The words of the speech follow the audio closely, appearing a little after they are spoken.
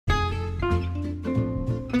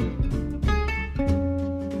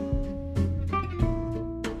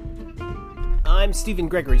I'm Stephen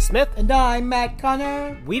Gregory Smith. And I'm Matt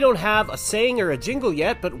Connor. We don't have a saying or a jingle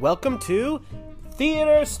yet, but welcome to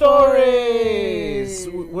Theater Stories.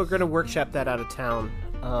 We're going to workshop that out of town.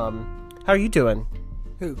 How are you doing?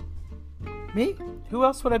 Who? Me? Who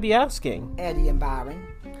else would I be asking? Eddie and Byron.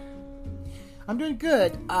 I'm doing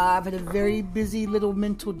good. I've had a very busy little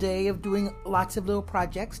mental day of doing lots of little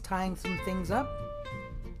projects, tying some things up.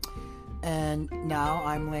 And now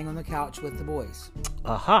I'm laying on the couch with the boys.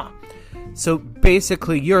 Aha. So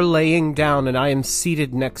basically you're laying down and I am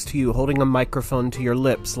seated next to you holding a microphone to your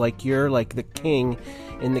lips like you're like the king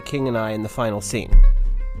in The King and I in the final scene.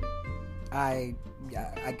 I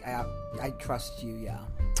trust you, yeah.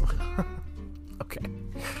 Okay.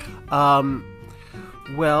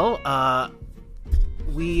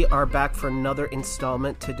 We are back for another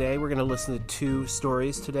installment today. We're going to listen to two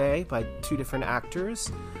stories today by two different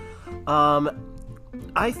actors.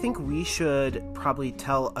 I think we should probably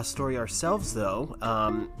tell a story ourselves, though,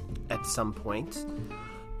 at some point.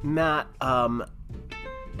 Matt, do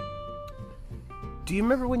you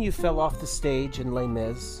remember when you fell off the stage in Les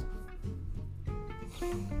Mis?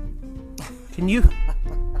 Can you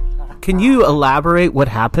elaborate what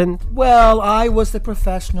happened? Well, I was the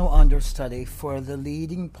professional understudy for the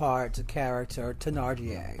leading part character,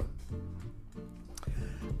 Thénardier.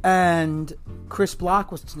 And Chris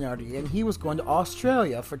Block was Thénardier, and he was going to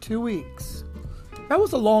Australia for 2 weeks. That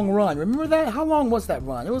was a long run. Remember that? How long was that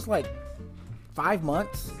run? It was like 5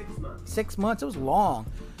 months? 6 months. 6 months? It was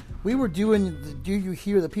long. We were doing the Do You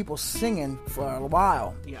Hear the People Singing for a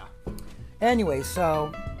while. Yeah. Anyway,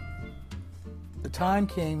 so the time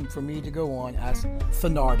came for me to go on as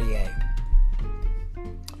Thénardier.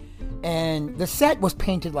 And the set was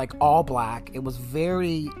painted like all black. It was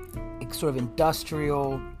very sort of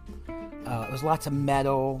industrial. It was lots of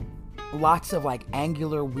metal, lots of like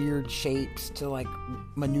angular weird shapes to like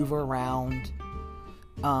maneuver around.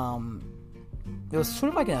 It was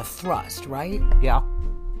sort of like in a thrust, right? Yeah.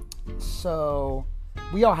 So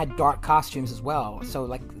we all had dark costumes as well. So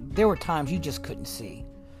like there were times you just couldn't see.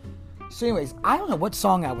 So anyways, I don't know what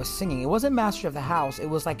song I was singing. It wasn't Master of the House. It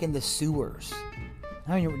was like in the sewers.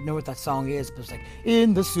 I don't even know what that song is, but it's like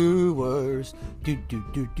in the sewers. It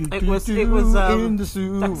was in the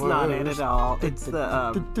sewers. That's not it at all. It's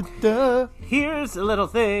the here's a little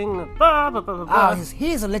thing. Bah, bah, bah, bah.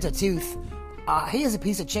 Here's a little tooth. Here's a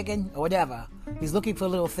piece of chicken or whatever. He's looking for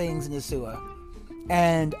little things in the sewer.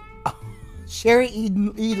 And Sherry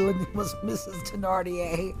Edlin was Mrs.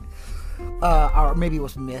 Thénardier. Or maybe it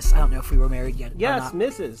was Miss. I don't know if we were married yet. Yes,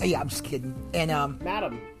 Mrs. Yeah, I'm just kidding. And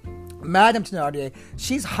Madam Thénardier,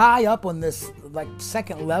 she's high up on this like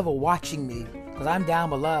second level watching me because I'm down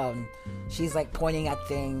below and she's like pointing at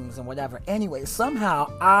things and whatever. Anyway,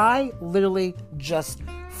 somehow I literally just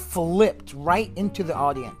flipped right into the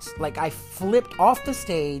audience. Like I flipped off the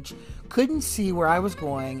stage, couldn't see where I was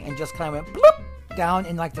going, and just kind of went bloop down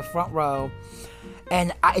in like the front row.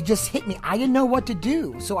 And it just hit me. I didn't know what to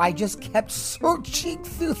do. So I just kept searching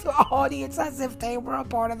through the audience as if they were a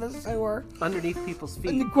part of the sewer. Underneath people's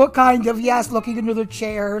feet. And what kind of, yes, looking into their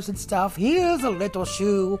chairs and stuff. Here's a little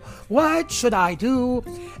shoe. What should I do?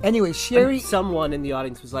 Anyway, Sherry... And someone in the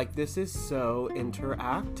audience was like, this is so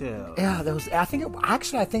interactive. Yeah, I think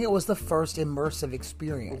it was the first immersive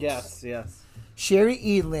experience. Yes. Sherry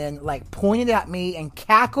Edlin like pointed at me and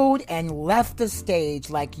cackled and left the stage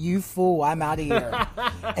like, you fool, I'm out of here.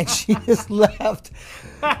 And she just left.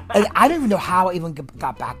 And I don't even know how I even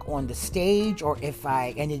got back on the stage or if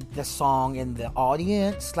I ended the song in the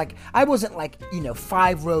audience. Like I wasn't like,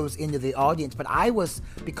 5 rows into the audience, but I was,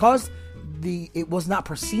 because it was not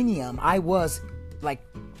proscenium, I was like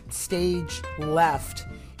stage left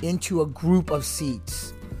into a group of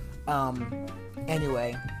seats.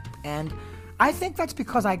 Anyway, and I think that's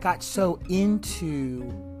because I got so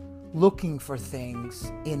into looking for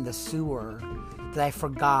things in the sewer that I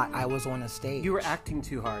forgot I was on a stage. You were acting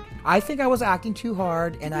too hard. I think I was acting too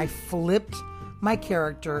hard, and I flipped my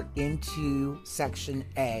character into Section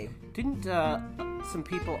A. Didn't some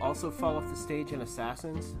people also fall off the stage in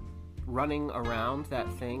Assassins? Running around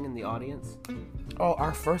that thing in the audience? Oh,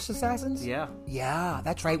 our first Assassins? Yeah. Yeah,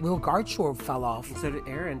 that's right. Will Garchor fell off. And so did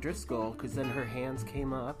Erin Driscoll, because then her hands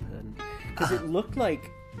came up, and because it looked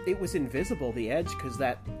like it was invisible, the edge, because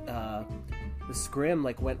that the scrim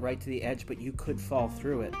like went right to the edge, but you could fall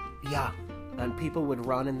through it. Yeah. And people would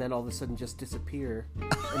run and then all of a sudden just disappear,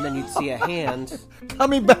 and then you'd see a hand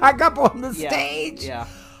coming back up on the stage. Yeah.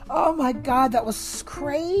 Oh my God, that was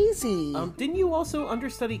crazy. Didn't you also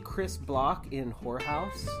understudy Chris Block in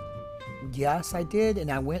Whorehouse? Yes, I did,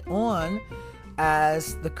 and I went on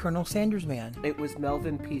as the Colonel Sanders man. It was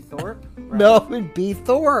Melvin P. Thorpe? Right? Melvin P.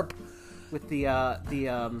 Thorpe. with the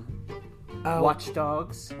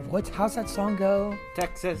Watchdogs. How's that song go?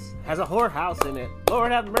 Texas has a whorehouse in it.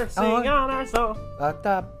 Lord have mercy on our soul.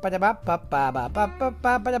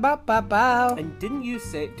 And didn't you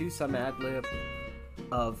do some ad lib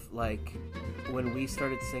of like when we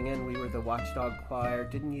started singing? We were the Watchdog Choir.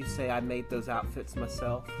 Didn't you say I made those outfits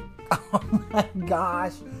myself? Oh my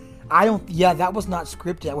gosh. That was not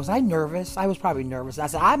scripted. Was I nervous? I was probably nervous. I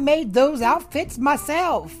said, I made those outfits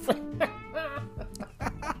myself.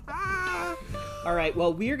 All right,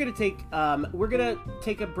 well, we're gonna take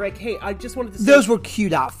a break. Hey, I just wanted to say... Those were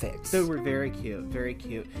cute outfits. They were very cute, very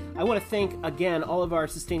cute. I want to thank, again, all of our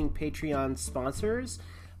sustaining Patreon sponsors.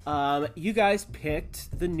 You guys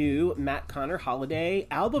picked the new Matt Connor Holiday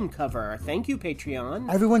album cover. Thank you,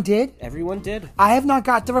 Patreon. Everyone did? Everyone did. I have not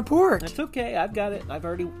got the report. That's okay. I've got it. I've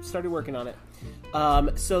already started working on it.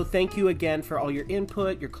 So thank you again for all your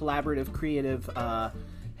input, your collaborative, creative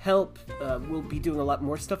help. We'll be doing a lot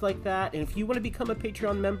more stuff like that. And if you want to become a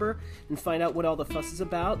Patreon member and find out what all the fuss is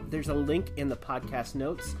about, there's a link in the podcast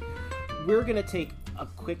notes. We're going to take a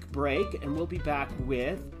quick break, and we'll be back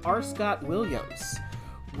with R. Scott Williams.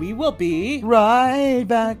 We will be right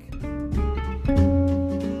back.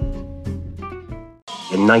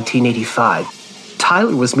 In 1985,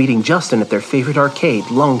 Tyler was meeting Justin at their favorite arcade,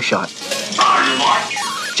 Longshot.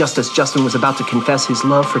 Just as Justin was about to confess his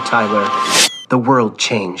love for Tyler, the world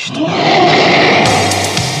changed.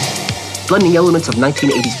 Blending elements of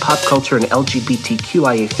 1980s pop culture and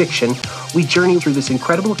LGBTQIA fiction, we journey through this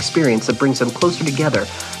incredible experience that brings them closer together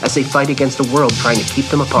as they fight against a world trying to keep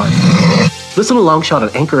them apart. Listen to Longshot on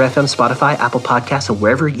Anchor FM, Spotify, Apple Podcasts, and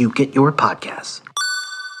wherever you get your podcasts.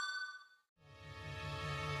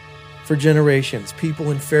 For generations,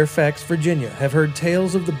 people in Fairfax, Virginia have heard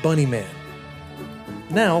tales of the Bunny Man.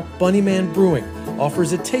 Now, Bunny Man Brewing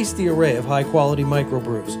offers a tasty array of high-quality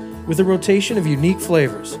microbrews with a rotation of unique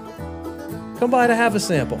flavors. Come by to have a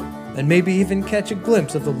sample, and maybe even catch a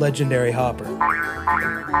glimpse of the legendary hopper.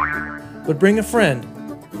 But bring a friend,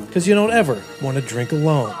 because you don't ever want to drink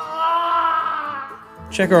alone.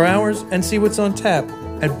 Check our hours and see what's on tap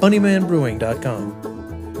at bunnymanbrewing.com.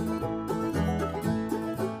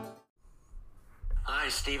 Hi,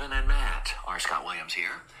 Stephen and Matt. R. Scott Williams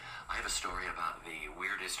here. I have a story about the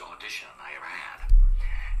weirdest audition I ever had.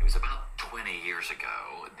 It was about 20 years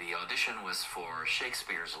ago. The audition was for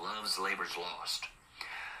Shakespeare's Love's Labour's Lost.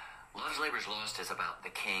 Love's Labour's Lost is about the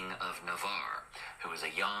King of Navarre, who is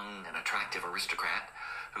a young and attractive aristocrat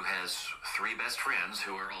who has three best friends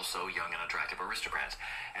who are also young and attractive aristocrats.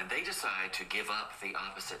 And they decide to give up the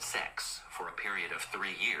opposite sex for a period of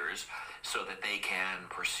 3 years so that they can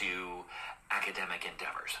pursue academic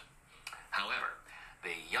endeavors. However,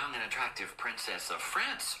 the young and attractive Princess of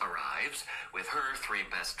France arrives with her three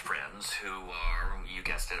best friends who are, you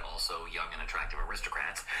guessed it, also young and attractive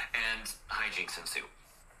aristocrats, and hijinks ensue.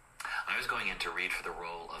 I was going in to read for the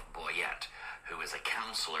role of Boyette, who is a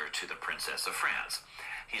counselor to the Princess of France.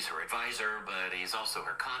 He's her advisor, but he's also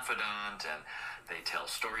her confidant, and they tell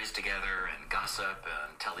stories together and gossip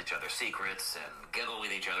and tell each other secrets and giggle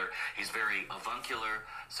with each other. He's very avuncular,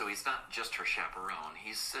 so he's not just her chaperone.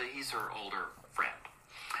 He's her older friend.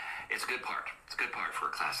 It's a good part. It's a good part for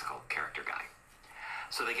a classical character guy.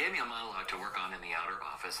 So they gave me a monologue to work on in the outer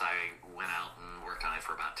office. I went out and worked on it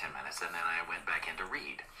for about 10 minutes, and then I went back in to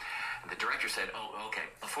read. And the director said, "Oh, okay,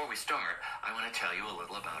 before we start, I want to tell you a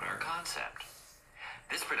little about our concept.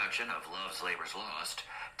 This production of Love's Labour's Lost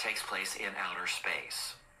takes place in outer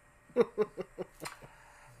space."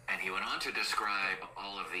 And he went on to describe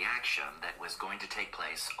all of the action that was going to take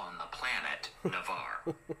place on the planet Navarre.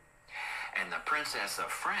 And the Princess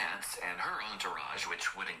of France and her entourage,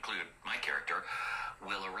 which would include my character,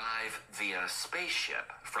 will arrive via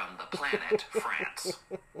spaceship from the planet France.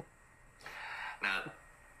 Now,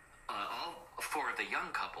 all four of the young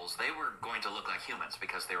couples, they were going to look like humans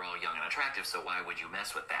because they're all young and attractive, so why would you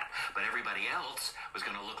mess with that? But everybody else was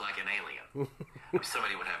going to look like an alien.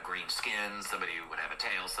 Somebody would have green skin, somebody would have a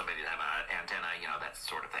tail, somebody would have an antenna, that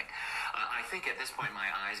sort of thing. I think at this point my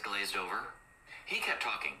eyes glazed over. He kept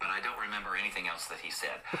talking, but I don't remember anything else that he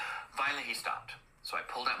said. Finally, he stopped. So I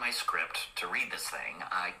pulled out my script to read this thing.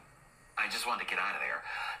 I just wanted to get out of there.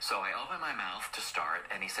 So I opened my mouth to start,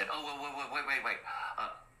 and he said, "Oh, wait.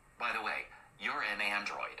 By the way, you're an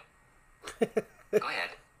android." Go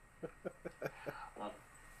ahead. Well,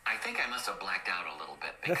 I think I must have blacked out a little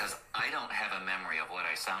bit because I don't have a memory of what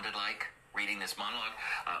I sounded like reading this monologue.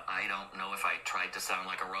 I don't know if I tried to sound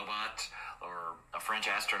like a robot or a French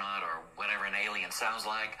astronaut or whatever an alien sounds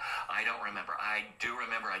like. I don't remember. I do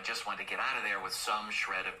remember I just wanted to get out of there with some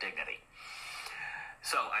shred of dignity.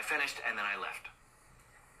 So I finished and then I left.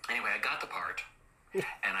 Anyway, I got the part, and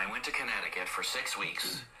I went to Connecticut for 6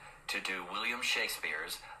 weeks to do William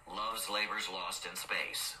Shakespeare's Love's Labour's Lost in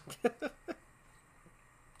Space.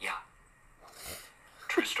 Yeah.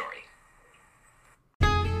 True story.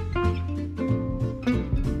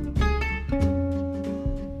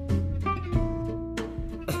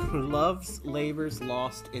 Love's Labour's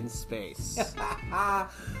Lost in Space. I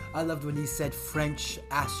loved when he said French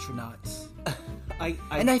astronauts. I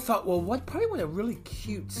And I thought, well, probably what a really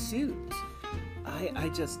cute suit. I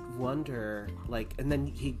just wonder, like, and then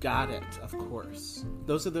he got it, of course.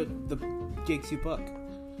 Those are the gigs you book.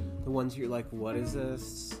 The ones you're like, what is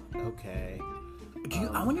this? Okay.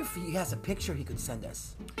 I wonder if he has a picture he could send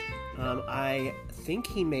us. I think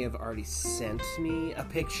he may have already sent me a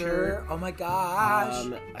picture. Sure. Oh my gosh.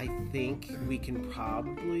 I think we can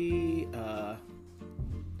probably, I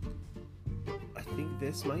think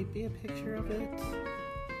this might be a picture of it.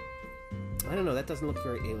 I don't know, that doesn't look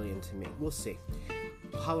very alien to me. We'll see.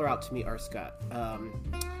 Holler out to me, R. Scott.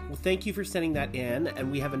 Well, thank you for sending that in,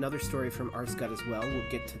 and we have another story from R. Scott as well. We'll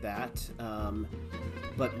get to that.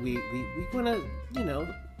 But we want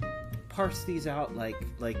to, parse these out like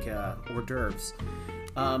hors d'oeuvres.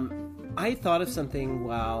 I thought of something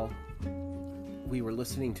while we were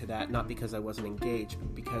listening to that, not because I wasn't engaged,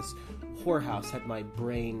 but because Whorehouse had my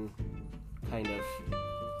brain kind of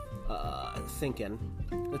thinking.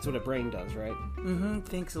 That's what a brain does, right? Mm-hmm.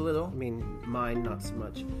 Thinks a little. I mean, mine not so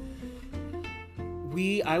much.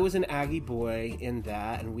 I was an Aggie boy in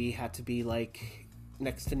that, and we had to be like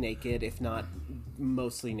next to naked, if not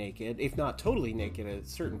mostly naked, if not totally naked at a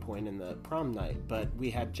certain point in the prom night. But we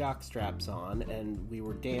had jock straps on, and we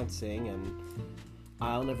were dancing, and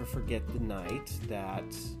I'll never forget the night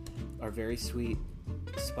that our very sweet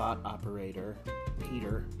spot operator,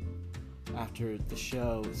 Peter, after the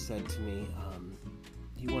show said to me,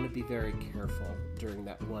 you want to be very careful during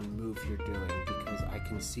that one move you're doing because I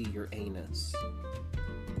can see your anus.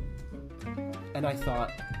 And I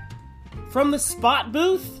thought, from the spot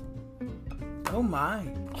booth? Oh my.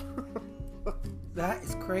 That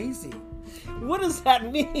is crazy. What does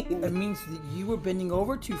that mean? It means that you were bending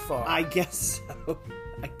over too far. I guess so.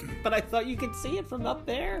 But I thought you could see it from up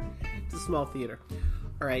there. It's a small theater.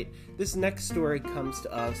 All right, this next story comes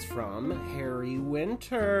to us from Harry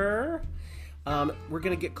Winter. We're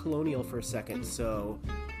going to get colonial for a second, so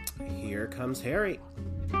here comes Harry.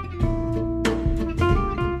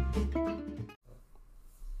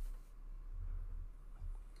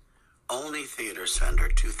 Olney Theater Center,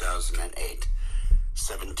 2008,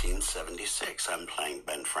 1776. I'm playing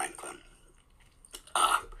Ben Franklin.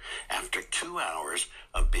 After 2 hours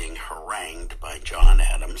of being harangued by John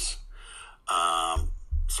Adams,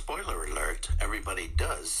 spoiler alert, everybody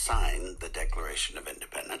does sign the Declaration of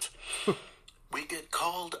Independence. We get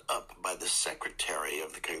called up by the Secretary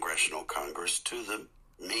of the Congressional Congress to the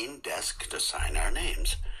main desk to sign our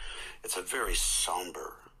names. It's a very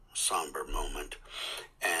somber moment,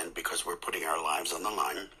 and because we're putting our lives on the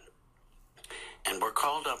line, and we're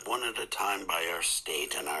called up one at a time by our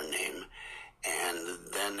state and our name, and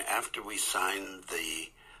then after we sign, the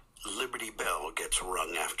Liberty Bell gets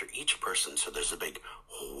rung after each person, so there's a big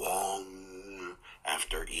whong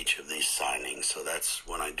after each of these signings. So that's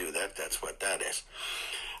when I do that, that's what that is.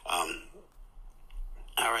 All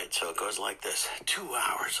right, so it goes like this. 2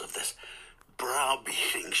 hours of this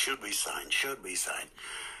browbeating. Should we sign? Should we sign?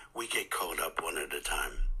 We get called up one at a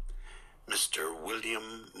time. Mr.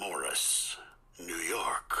 William Morris, New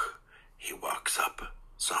York. He walks up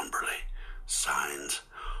somberly, signs,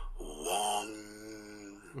 wong,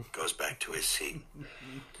 goes back to his seat.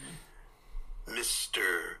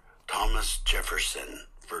 Mr. Thomas Jefferson,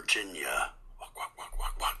 Virginia, walk, walk, walk,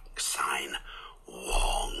 walk, walk, sign,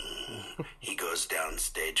 wong. He goes down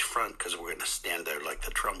stage front because we're going to stand there like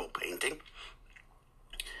the Trumbull painting.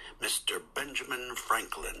 Mr. Benjamin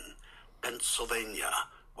Franklin, Pennsylvania,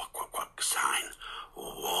 walk, walk, walk, sign,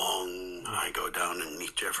 wong. I go down and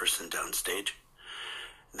meet Jefferson downstage.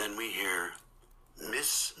 Then we hear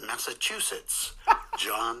Miss Massachusetts,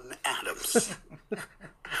 John Adams.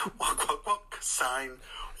 Walk, walk, walk, sign,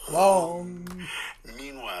 wong.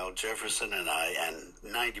 Meanwhile, Jefferson and I and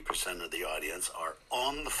 90% of the audience are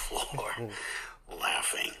on the floor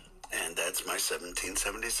laughing. And that's my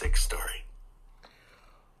 1776 story.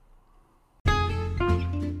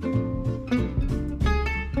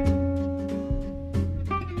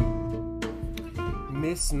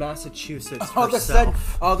 Miss Massachusetts All of a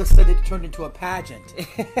herself. sudden, it turned into a pageant.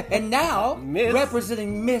 And now, Miss-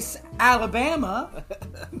 representing Miss Alabama.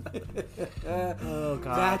 Oh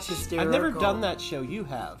gosh, That's hysterical. I've never done that show. You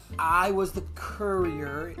have. I was the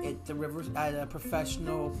courier at a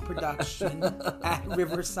professional production at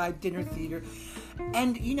Riverside Dinner Theater.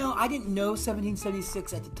 And, I didn't know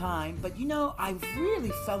 1776 at the time, but, I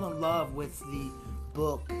really fell in love with the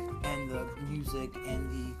book and the music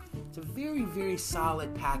and it's a very, very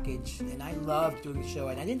solid package, and I loved doing the show.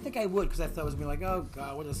 And I didn't think I would because I thought it was going to be like, oh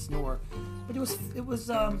God, what a snore. But it was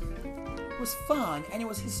fun, and it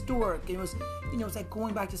was historic. And it was, it was like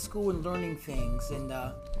going back to school and learning things. And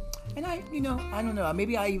I don't know.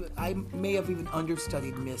 Maybe I may have even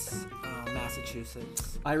understudied Miss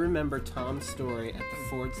Massachusetts. I remember Tom's story at the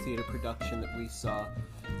Ford's Theater production that we saw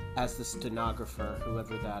as the stenographer,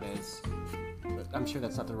 whoever that is. I'm sure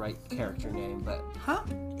that's not the right character name, but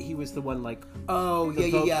he was the one like the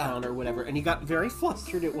vote count or whatever, and he got very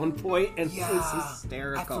flustered at one point, and it was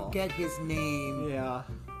hysterical. I forget his name. Yeah.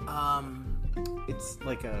 It's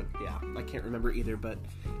like I can't remember either, but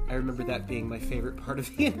I remember that being my favorite part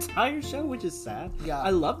of the entire show, which is sad. Yeah. I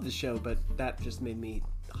love the show, but that just made me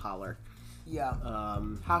holler. Yeah.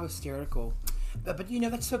 How hysterical. But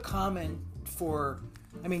that's so common for...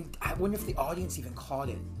 I wonder if the audience even caught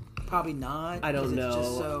it. Probably not. I don't know. It's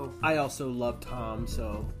just so... I also love Tom,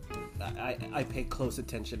 so I pay close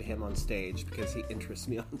attention to him on stage because he interests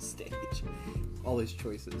me on stage. All his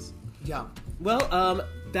choices. Yeah. Well,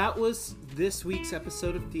 that was this week's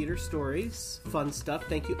episode of Theater Stories. Fun stuff.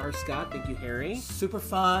 Thank you, R. Scott. Thank you, Harry. Super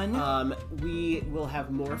fun. We will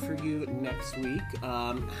have more for you next week.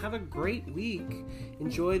 Have a great week.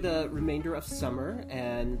 Enjoy the remainder of summer,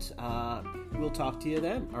 and we'll talk to you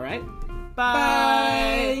then. All right?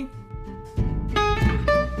 Bye.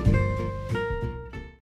 Bye.